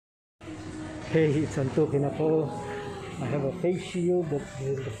Hey, it's antukin ako. I have a face shield, but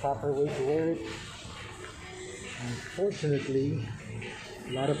this is the proper way to wear it. Unfortunately,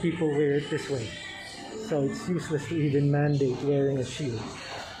 a lot of people wear it this way. So it's useless to even mandate wearing a shield.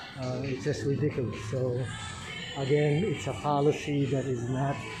 It's just ridiculous. So again, it's a policy that is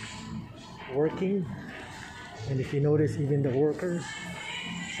not working. And if you notice, even the workers,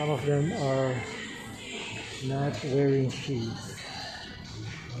 some of them are not wearing shields.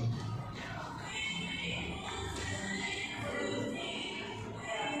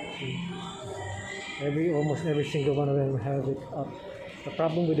 Almost every single one of them have it up. The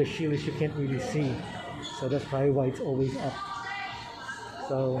problem with the shield is you can't really see, so that's probably why it's always up.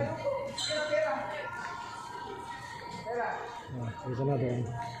 So here's another one.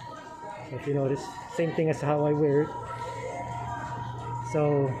 So if you notice, same thing as how I wear it.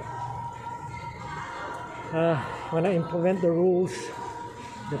 So when I implement the rules,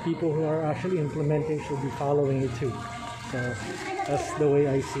 the people who are actually implementing should be following it too. So that's the way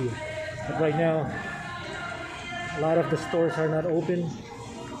I see it. But right now, a lot of the stores are not open,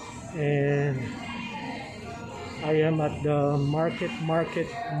 and I am at the market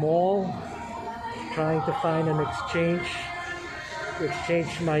mall trying to find an exchange to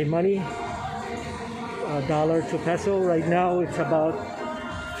exchange my money, dollar to peso. Right now it's about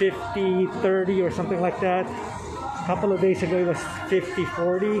 50-30 or something like that. A couple of days ago it was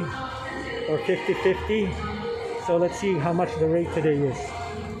 50-40 or 50-50. So let's see how much the rate today is.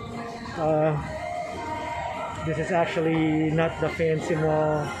 This is actually not the fancy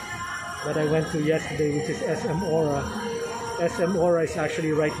mall that I went to yesterday, which is SM Aura. SM Aura is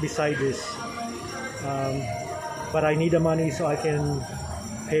actually right beside this. But I need the money so I can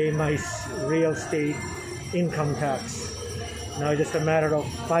pay my real estate income tax. Now it's just a matter of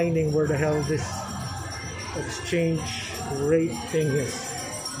finding where the hell this exchange rate thing is.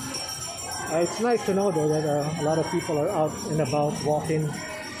 It's nice to know though that a lot of people are out and about walking.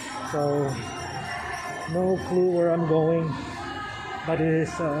 So no clue where I'm going, but it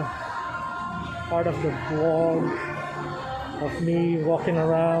is part of the vlog of me walking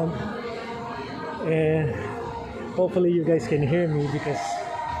around, and hopefully you guys can hear me because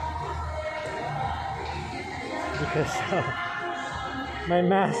my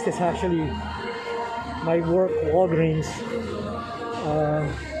mask is actually my work Walgreens.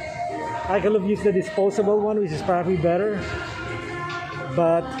 I could have used the disposable one, which is probably better,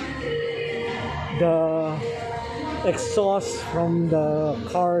 but the exhaust from the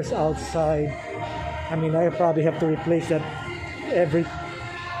cars outside, I mean, I probably have to replace that every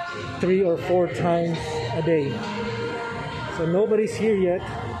 3 or 4 times a day. So nobody's here yet.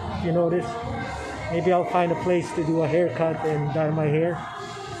 If you notice, maybe I'll find a place to do a haircut and dye my hair.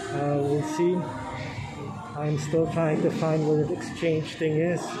 We'll see. I'm still trying to find where the exchange thing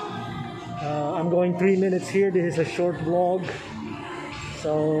is. I'm going 3 minutes here. This is a short vlog,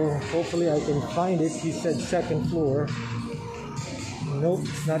 so hopefully I can find it. He said 2nd floor. Nope,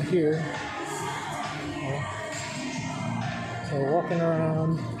 it's not here. So walking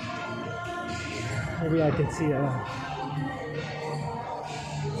around, maybe I can see a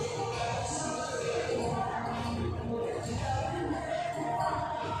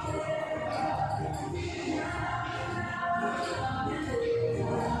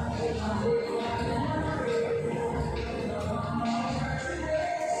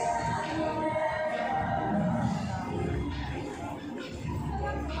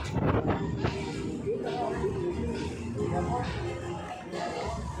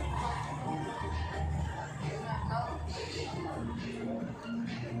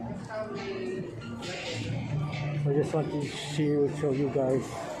I just want to show you guys.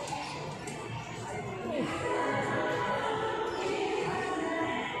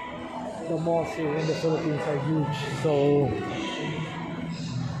 The malls here in the Philippines are huge, so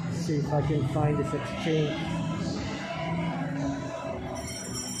let's see if I can find this exchange.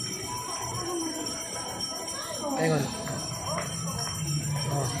 Hang on.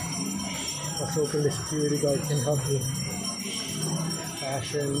 Let's hoping the security guard can help me.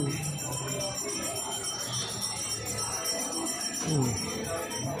 Fashion.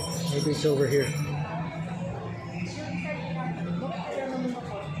 Maybe it's over here.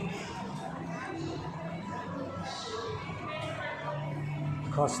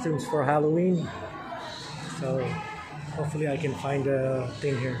 Costumes for Halloween. So hopefully I can find a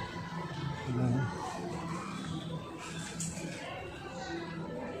thing here.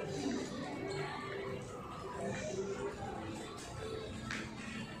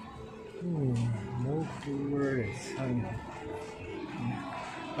 No clue where it is. Hang on.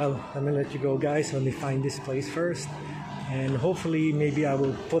 Well, let me let you go, guys. Let me find this place first, and hopefully maybe I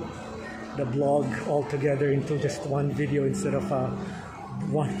will put the blog all together into just one video instead of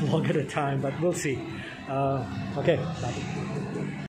one vlog at a time, but we'll see. Okay. Bye.